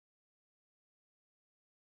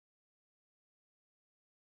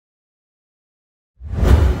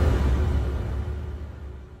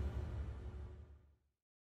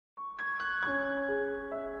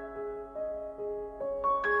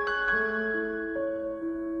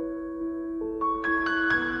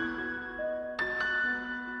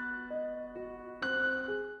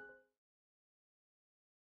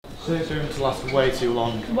Today's going to last way too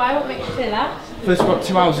long. Why won't make you say that? First we've got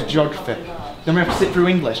 2 hours of geography, then we have to sit through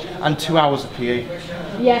English and 2 hours of PE.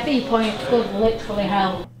 Yeah, 3 points, good literally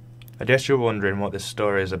hell. I guess you're wondering what this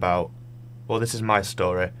story is about. Well, this is my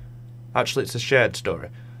story. Actually, it's a shared story.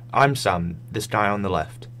 I'm Sam, this guy on the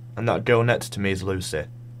left, and that girl next to me is Lucy,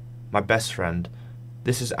 my best friend.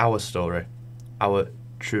 This is our story, our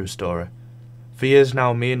true story. For years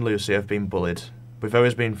now, me and Lucy have been bullied. We've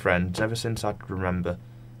always been friends ever since I can remember.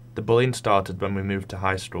 The bullying started when we moved to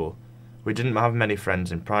high school. We didn't have many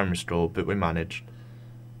friends in primary school, but we managed.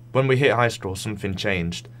 When we hit high school, something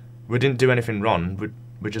changed. We didn't do anything wrong,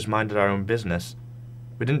 we just minded our own business.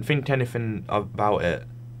 We didn't think anything about it.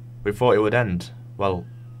 We thought it would end. Well,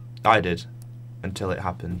 I did, until it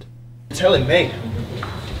happened. You're telling me?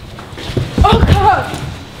 Oh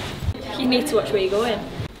God! You need to watch where you're going.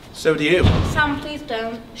 So do you. Sam, please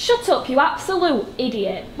don't. Shut up, you absolute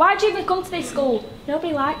idiot. Why'd you even come to this school?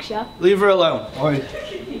 Nobody likes you. Leave her alone. Oi.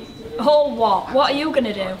 Oh, what? What are you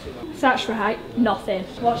gonna do? That's right, nothing.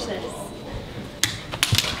 Watch this.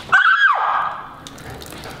 Ah!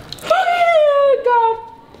 Oh,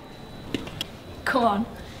 God. Come on.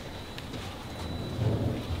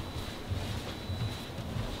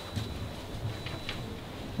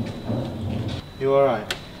 You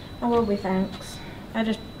alright? I will be, thanks.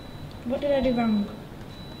 What did I do wrong?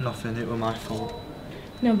 Nothing, it was my fault.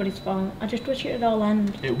 Nobody's fault. I just wish it would all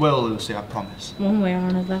end. It will, Lucy, I promise. One way or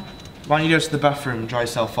another. Why don't you go to the bathroom and dry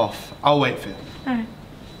yourself off? I'll wait for you. Alright.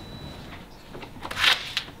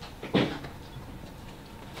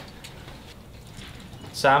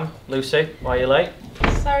 Sam, Lucy, why are you late?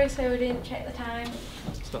 Sorry, sir, we didn't check the time.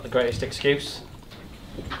 It's not the greatest excuse.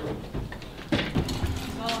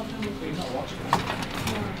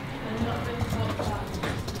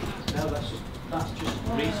 No, that's just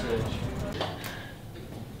research.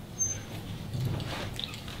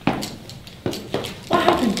 What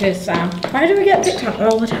happened to us, Sam? Why do we get picked on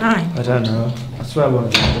all the time? I don't know. I swear one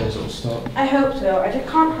of these days it'll stop. I hope so. I just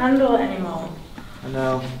can't handle it anymore. I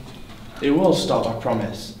know. It will stop, I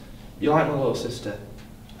promise. You're like my little sister.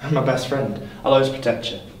 And my best friend. I'll always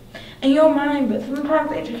protect you. And you're mine, but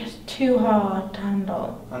sometimes it just gets too hard to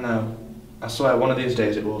handle. I know. I swear one of these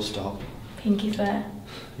days it will stop. Pinky swear.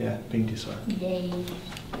 Yeah, pinky swear. Yay.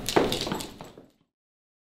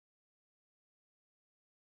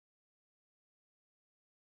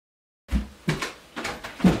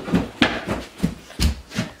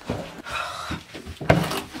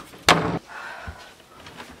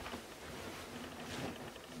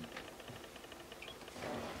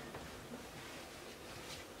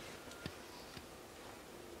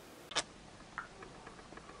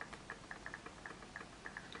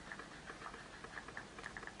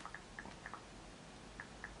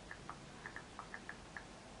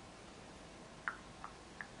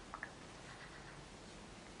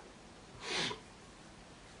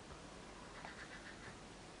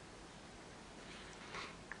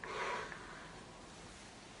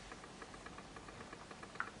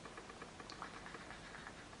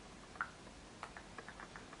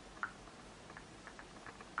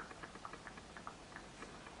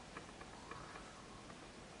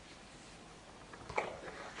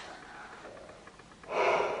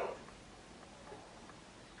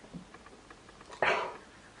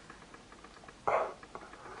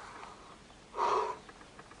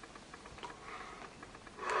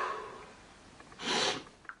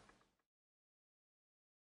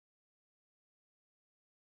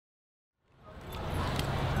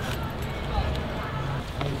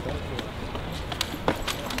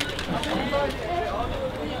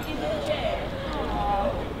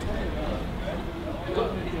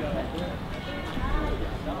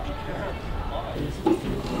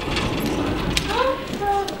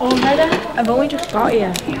 Oh, Heather, I've only just got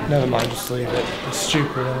here. Never mind, just leave it. It's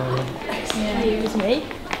stupid. Excuse me.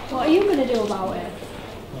 What are you going to do about it?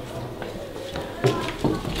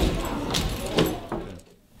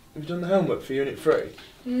 Have you done the homework for Unit 3?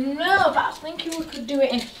 No, but I was thinking we could do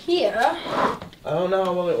it in here. I don't know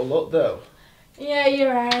how well it'll look though. Yeah,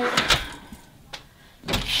 you're right.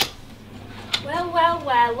 Well, well,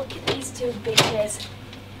 well, look at these two bitches.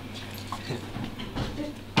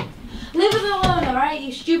 Leave us alone, alright,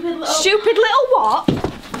 you stupid little... Stupid little what?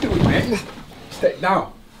 Do it, mate. Stay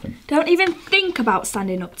down. Don't even think about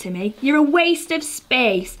standing up to me. You're a waste of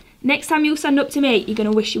space. Next time you stand up to me, you're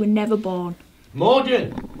going to wish you were never born.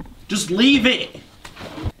 Morgan, just leave it.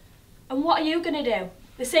 And what are you going to do?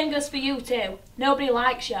 The same goes for you too. Nobody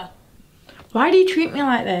likes you. Why do you treat me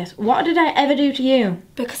like this? What did I ever do to you?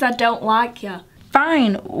 Because I don't like you.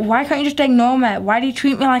 Fine, why can't you just ignore me? Why do you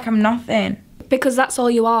treat me like I'm nothing? Because that's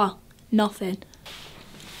all you are. Nothing.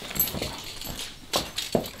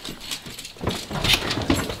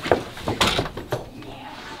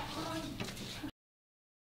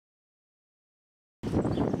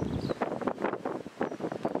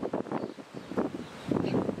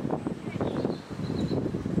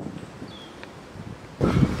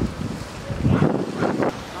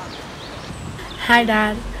 Hi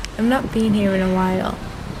Dad, I've not been here in a while.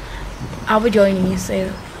 I'll be joining you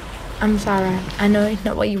soon. I'm sorry, I know it's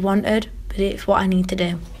not what you wanted, but it's what I need to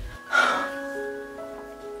do.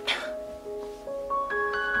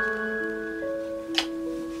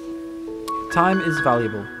 Time is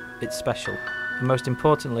valuable, it's special, and most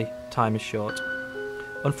importantly, time is short.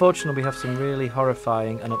 Unfortunately, we have some really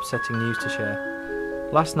horrifying and upsetting news to share.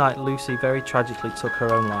 Last night, Lucy very tragically took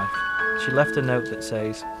her own life. She left a note that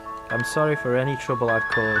says, "I'm sorry for any trouble I've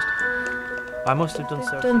caused. I must have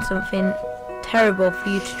done something terrible for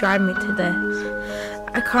you to drive me to this.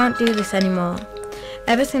 I can't do this anymore.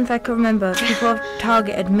 Ever since I can remember, people have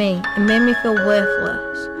targeted me and made me feel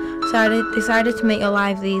worthless. So I decided to make your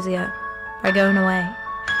lives easier by going away.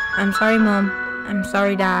 I'm sorry, Mum. I'm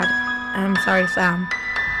sorry, Dad. And I'm sorry, Sam.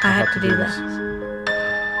 I had to do this."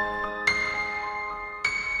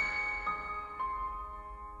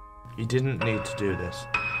 You didn't need to do this.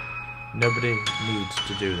 Nobody needs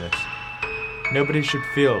to do this. Nobody should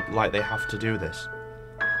feel like they have to do this.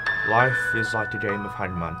 Life is like a game of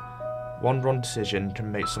Hangman. One wrong decision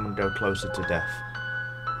can make someone go closer to death.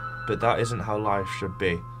 But that isn't how life should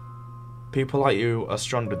be. People like you are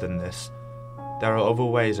stronger than this. There are other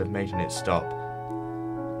ways of making it stop.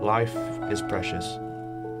 Life is precious.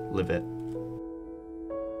 Live it.